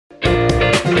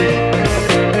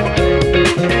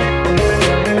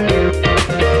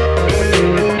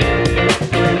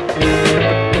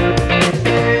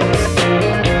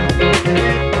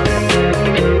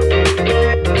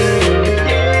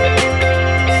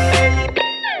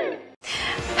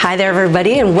Hi there,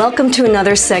 everybody, and welcome to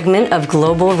another segment of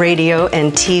Global Radio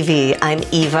and TV. I'm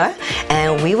Eva,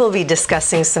 and we will be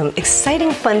discussing some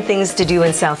exciting, fun things to do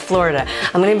in South Florida.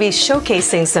 I'm going to be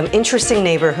showcasing some interesting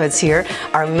neighborhoods here,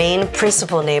 our main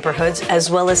principal neighborhoods, as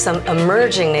well as some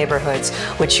emerging neighborhoods,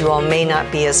 which you all may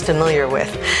not be as familiar with.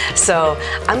 So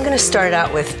I'm going to start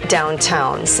out with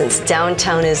downtown, since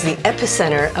downtown is the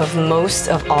epicenter of most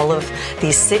of all of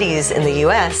these cities in the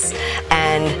U.S.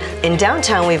 And in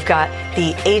downtown, we've got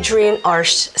the Adrienne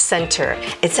Arsht Center.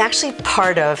 It's actually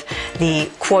part of the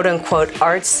quote-unquote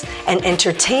arts and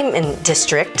entertainment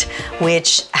district,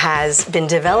 which has been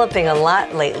developing a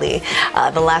lot lately,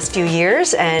 the last few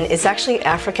years, and it's actually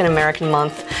African American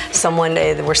Month.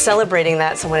 We're celebrating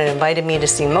that. Someone had invited me to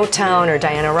see Motown or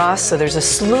Diana Ross, so there's a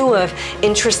slew of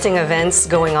interesting events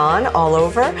going on all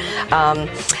over,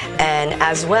 and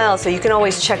as well, so you can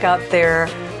always check out their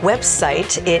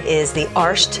website. It is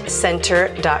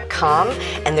thearshtcenter.com,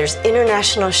 and there's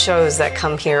international shows that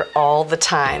come here all the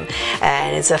time,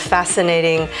 and it's a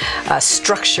fascinating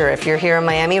structure. If you're here in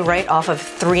Miami, right off of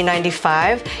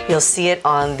 395, you'll see it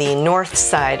on the north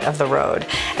side of the road.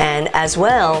 And as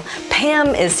well,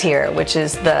 PAM is here, which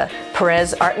is the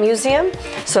Perez Art Museum.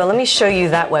 So let me show you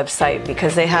that website,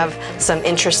 because they have some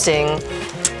interesting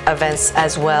events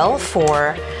as well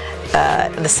for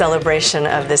the celebration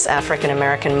of this African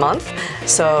American Month.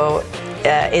 So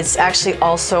it's actually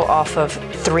also off of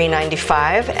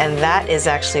 395, and that is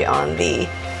actually on the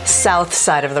south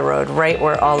side of the road, right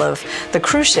where all of the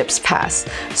cruise ships pass.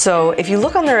 So if you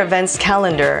look on their events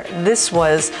calendar, this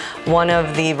was one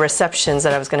of the receptions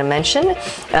that I was going to mention.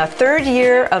 Third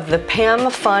year of the PAM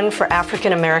Fund for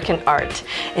African American Art.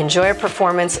 Enjoy a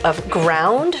performance of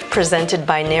Ground, presented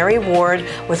by Neri Ward,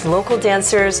 with local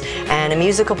dancers, and a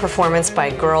musical performance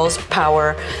by Girl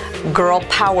Powers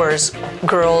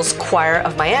Girls Choir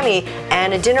of Miami,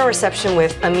 and a dinner reception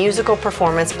with a musical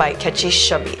performance by Kechi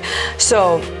Shubi.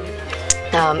 So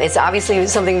it's obviously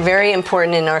something very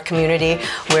important in our community.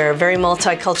 We're very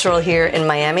multicultural here in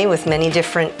Miami, with many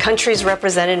different countries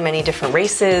represented, many different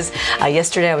races.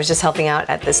 Yesterday I was just helping out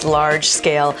at this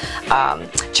large-scale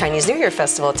Chinese New Year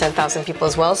festival, 10,000 people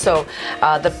as well. So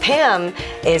the PAM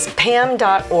is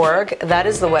pam.org. That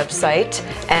is the website.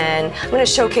 And I'm going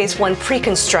to showcase one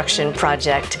pre-construction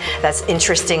project that's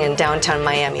interesting in downtown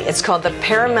Miami. It's called the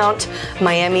Paramount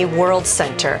Miami World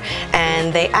Center.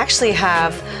 And they actually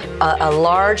have a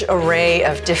large array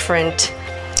of different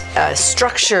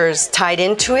structures tied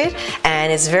into it,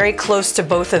 and it's very close to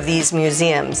both of these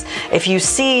museums. If you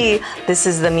see, this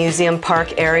is the Museum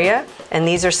Park area, and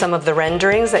these are some of the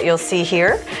renderings that you'll see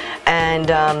here. And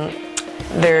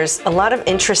there's a lot of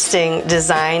interesting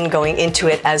design going into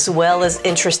it, as well as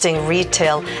interesting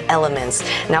retail elements.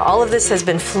 Now, all of this has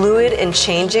been fluid and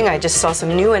changing. I just saw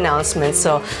some new announcements,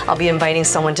 so I'll be inviting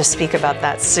someone to speak about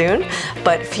that soon.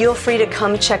 But feel free to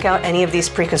come check out any of these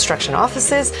pre-construction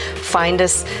offices. Find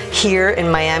us here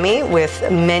in Miami with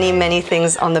many, many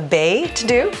things on the bay to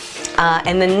do.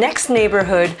 And the next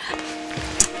neighborhood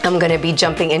I'm going to be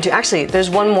jumping into, actually, there's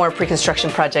one more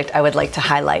pre-construction project I would like to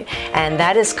highlight, and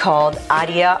that is called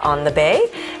Aria on the Bay,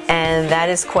 and that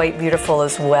is quite beautiful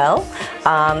as well.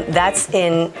 That's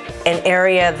in an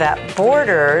area that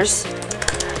borders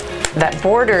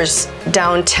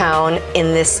downtown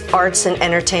in this arts and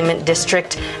entertainment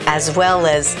district, as well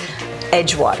as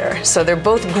Edgewater. So they're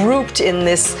both grouped in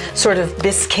this sort of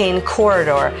Biscayne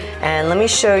corridor. And let me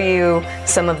show you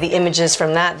some of the images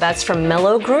from that. That's from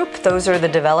Mellow Group. Those are the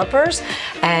developers.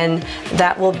 And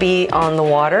that will be on the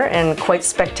water and quite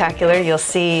spectacular. You'll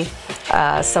see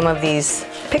some of these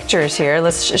pictures here.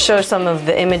 Let's show some of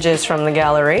the images from the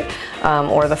gallery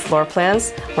or the floor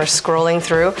plans. We're scrolling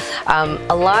through.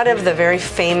 A lot of the very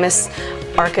famous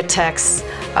architects,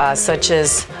 such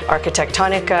as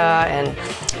Arquitectonica and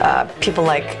people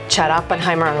like Chad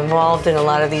Oppenheimer, are involved in a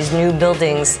lot of these new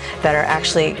buildings that are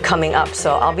actually coming up.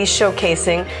 So I'll be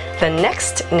showcasing the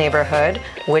next neighborhood,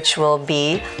 which will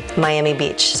be Miami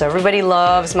Beach. So everybody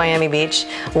loves Miami Beach.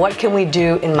 What can we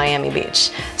do in Miami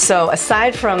Beach? So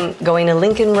aside from going to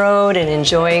Lincoln Road and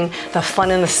enjoying the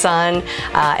fun in the sun,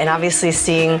 and obviously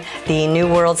seeing the New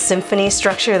World Symphony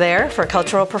structure there for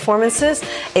cultural performances,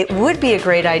 it would be a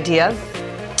great idea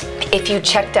if you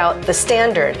checked out the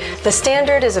Standard. The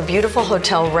Standard is a beautiful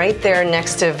hotel right there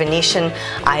next to Venetian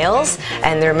Isles,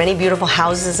 and there are many beautiful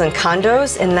houses and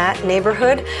condos in that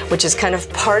neighborhood, which is kind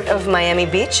of part of Miami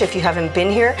Beach. If you haven't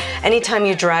been here, anytime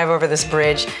you drive over this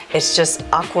bridge, it's just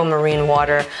aquamarine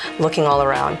water looking all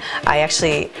around. I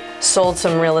actually sold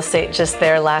some real estate just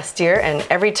there last year, and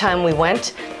every time we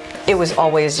went, it was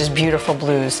always just beautiful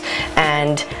blues.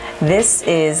 And this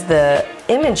is the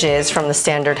images from the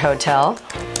Standard Hotel.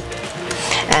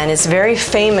 and it's very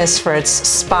famous for its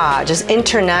spa, just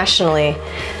internationally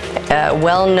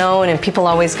well known, and people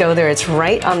always go there. It's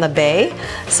right on the bay,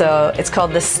 so it's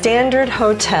called the Standard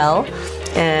Hotel,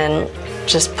 and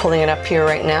just pulling it up here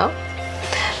right now.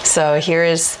 So here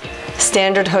is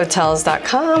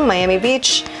standardhotels.com, Miami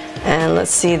Beach, and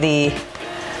let's see the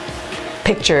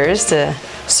pictures to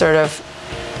sort of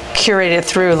curate it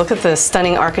through. Look at the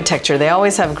stunning architecture. They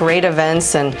always have great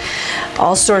events, and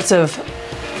all sorts of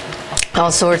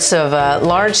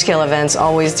large-scale events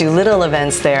always do little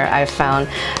events there, I've found.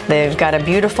 They've got a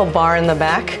beautiful bar in the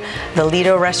back, the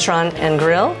Lido Restaurant and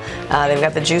Grill. They've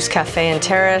got the Juice Cafe and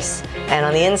Terrace, and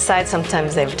on the inside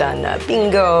sometimes they've done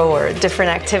bingo or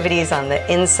different activities on the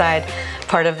inside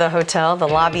part of the hotel. The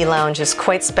lobby lounge is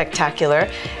quite spectacular.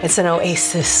 It's an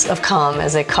oasis of calm,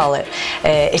 as they call it.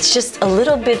 It's just a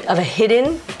little bit of a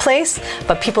hidden place,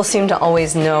 but people seem to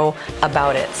always know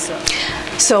about it.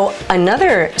 So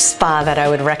another spa that I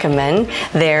would recommend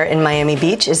there in Miami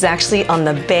Beach is actually on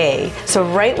the bay. So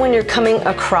right when you're coming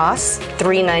across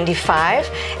 395,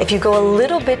 if you go a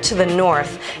little bit to the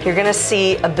north, you're gonna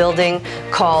see a building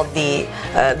called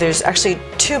there's actually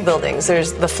two buildings.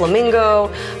 There's the Flamingo,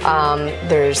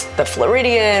 there's the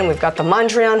Floridian, we've got the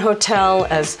Mondrian Hotel,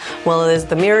 as well as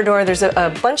the Mirador. There's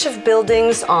a bunch of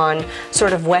buildings on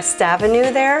sort of West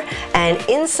Avenue there, and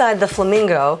inside the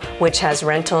Flamingo, which has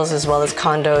rentals as well as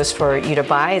condos for you to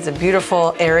buy, it's a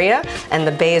beautiful area, and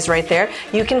the bay is right there.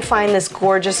 You can find this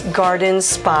gorgeous garden,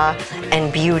 spa,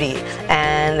 and beauty.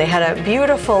 And they had a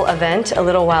beautiful event a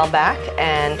little while back,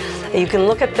 and you can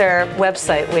look at their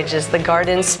website, which is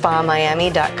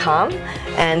thegardenspamiami.com,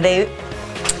 and they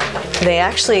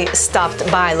actually stopped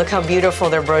by. Look how beautiful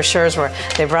their brochures were.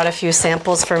 They brought a few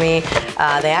samples for me.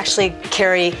 They actually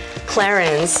carry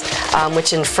Clarins,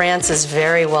 which in France is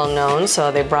very well known,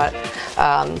 so they brought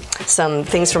some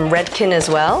things from Redken as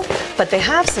well. But they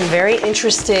have some very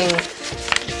interesting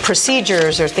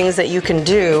procedures or things that you can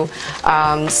do,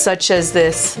 such as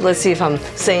this, let's see if I'm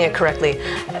saying it correctly,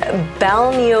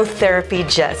 balneotherapy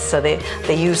jets. So they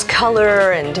use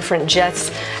color and different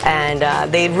jets, and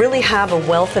they really have a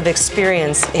wealth of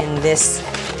experience in this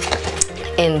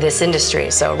industry.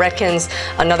 So Redken's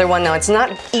another one. Now, it's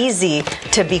not easy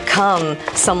to become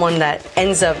someone that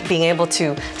ends up being able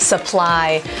to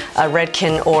supply a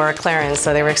Redken or a Clarins.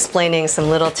 So they were explaining some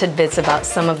little tidbits about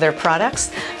some of their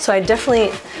products. So I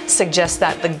definitely suggest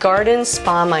that,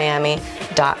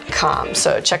 thegardenspamiami.com.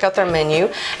 So check out their menu.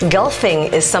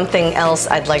 Golfing is something else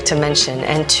I'd like to mention,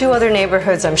 and two other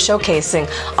neighborhoods I'm showcasing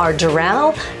are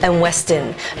Doral and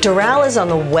Weston. Doral is on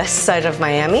the west side of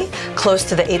Miami, close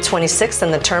to the 826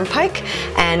 and the Turnpike,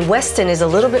 and Weston is a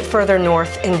little bit further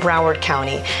north in Broward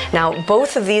County. Now,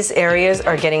 both of these areas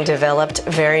are getting developed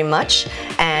very much,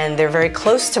 and they're very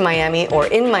close to Miami or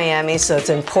in Miami, so it's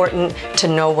important to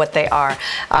know what they are.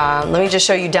 Let me just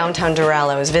show you downtown Doral.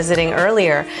 I was visiting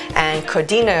earlier, and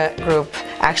Codina Group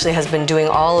actually has been doing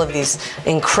all of these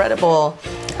incredible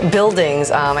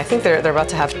buildings. I think they're about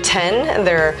to have 10, and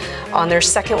they're on their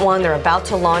second one. They're about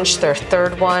to launch their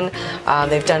third one.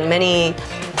 They've done many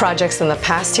projects in the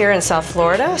past here in South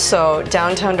Florida. So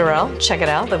downtown Doral, check it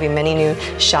out. There'll be many new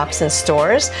shops and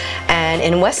stores. And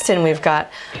in Weston, we've got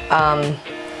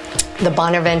the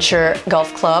Bonaventure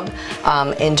Golf Club.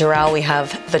 In Doral, we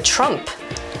have the Trump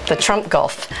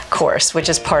Golf Course, which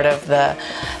is part of the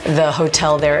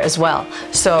hotel there as well.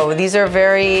 So these are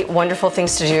very wonderful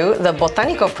things to do. The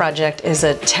Botanico project is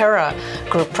a Terra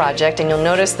Group project, and you'll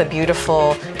notice the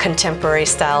beautiful contemporary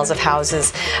styles of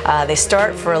houses. They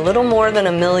start for a little more than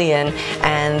 $1 million,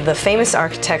 and the famous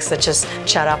architects such as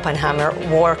Chad Oppenheimer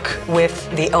work with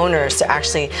the owners to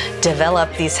actually develop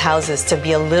these houses to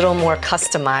be a little more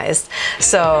customized.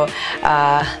 So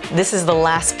this is the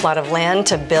last plot of land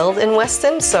to build in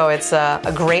Weston, so it's a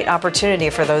great opportunity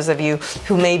for those of you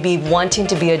who may be wanting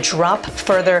to be a drop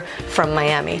further from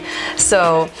Miami.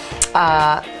 So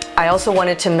I also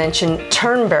wanted to mention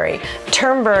Turnberry.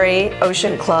 Turnberry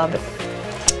Ocean Club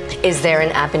is there in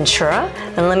Aventura,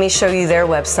 and let me show you their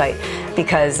website,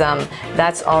 because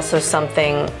that's also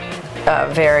something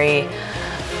very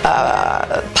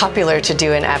popular to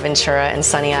do in Aventura and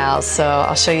Sunny Isles. So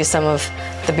I'll show you some of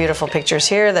the beautiful pictures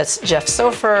here. That's Jeff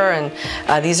Sofer,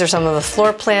 and these are some of the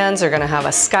floor plans. They're going to have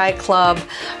a sky club.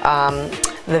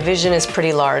 The vision is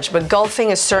pretty large, but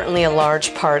golfing is certainly a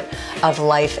large part of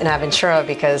life in Aventura,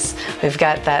 because we've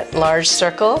got that large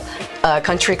circle,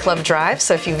 Country Club Drive.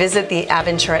 So if you visit the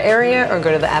Aventura area or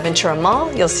go to the Aventura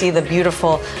Mall, you'll see the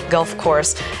beautiful golf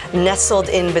course nestled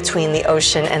in between the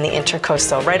ocean and the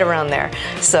Intercoastal, right around there.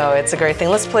 So it's a great thing.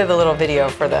 Let's play the little video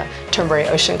for the Turnberry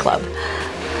Ocean Club.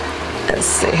 Let's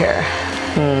see here.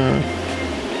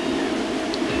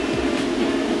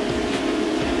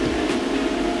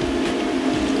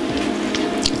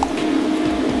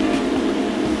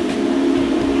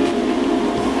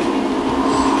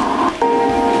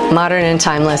 modern and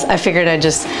timeless. I figured I'd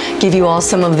just give you all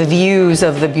some of the views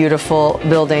of the beautiful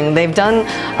building. They've done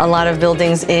a lot of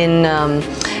buildings in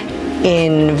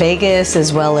Vegas,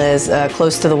 as well as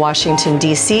close to the Washington,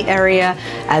 D.C. area,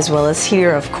 as well as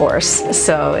here, of course.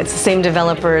 So it's the same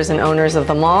developers and owners of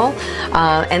the mall.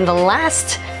 And the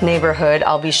last neighborhood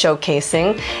I'll be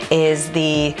showcasing is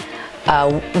the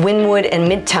Wynwood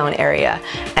and Midtown area.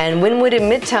 And Wynwood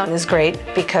and Midtown is great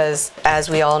because, as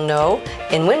we all know,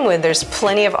 in Wynwood there's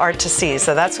plenty of art to see.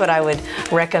 So that's what I would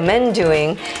recommend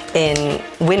doing in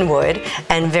Wynwood.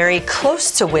 And very close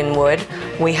to Wynwood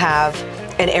we have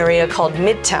an area called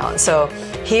Midtown. So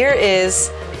here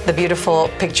is the beautiful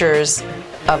pictures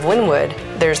of Wynwood.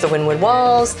 There's the Wynwood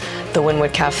Walls, the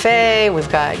Wynwood Cafe, we've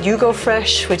got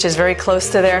YugoFresh, which is very close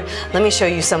to there. Let me show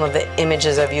you some of the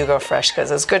images of YugoFresh,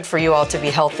 because it's good for you all to be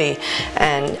healthy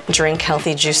and drink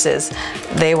healthy juices.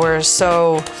 They were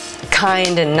so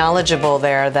kind and knowledgeable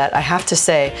there that I have to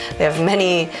say they have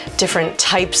many different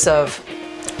types of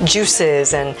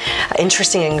juices and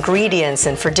interesting ingredients,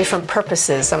 and for different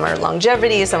purposes. Some are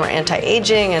longevity, some are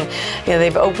anti-aging, and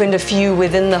they've opened a few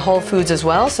within the Whole Foods as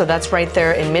well. So that's right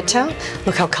there in Midtown.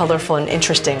 Look how colorful and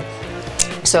interesting.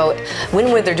 So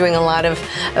Wynwood, they're doing a lot of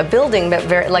building,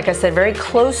 but like I said, very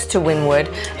close to Wynwood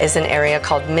is an area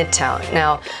called Midtown.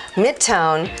 Now,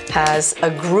 Midtown has a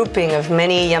grouping of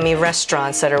many yummy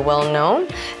restaurants that are well known,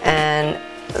 and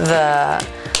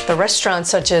the restaurants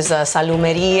such as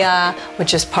Salumeria,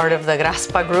 which is part of the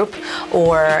Graspa group,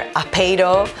 or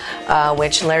Apeiro,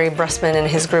 which Larry Brusman and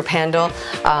his group handle.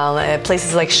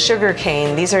 Places like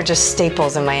Sugarcane, these are just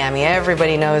staples in Miami.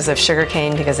 Everybody knows of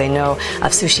Sugarcane because they know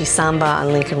of Sushi Samba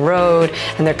on Lincoln Road,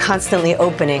 and they're constantly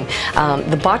opening.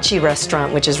 The Bocce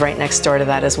restaurant, which is right next door to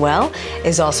that as well,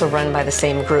 is also run by the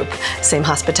same group, same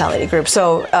hospitality group.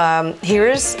 So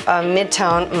here's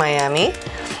Midtown Miami,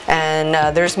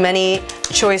 and there's many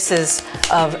choices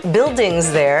of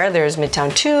buildings there. There's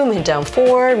Midtown 2, Midtown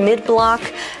 4, Mid-Block,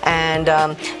 and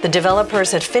the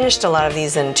developers had finished a lot of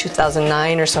these in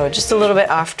 2009 or so, just a little bit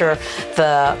after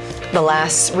the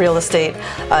last real estate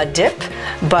dip.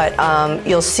 But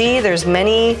you'll see there's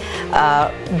many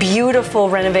beautiful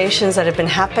renovations that have been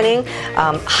happening.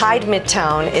 Hyde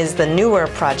Midtown is the newer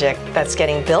project that's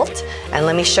getting built, and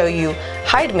let me show you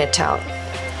Hyde Midtown.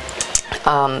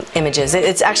 Images.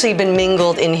 It's actually been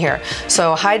mingled in here.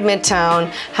 So Hyde Midtown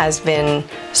has been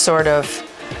sort of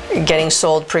getting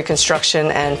sold pre-construction,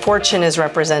 and Fortune is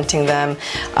representing them.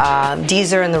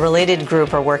 Deezer and the Related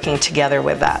Group are working together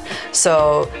with that.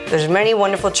 So there's many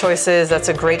wonderful choices. That's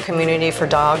a great community for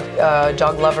dog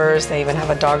lovers. They even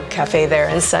have a dog cafe there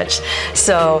and such.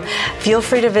 So feel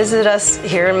free to visit us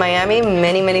here in Miami.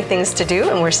 Many, many things to do,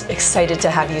 and we're excited to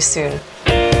have you soon.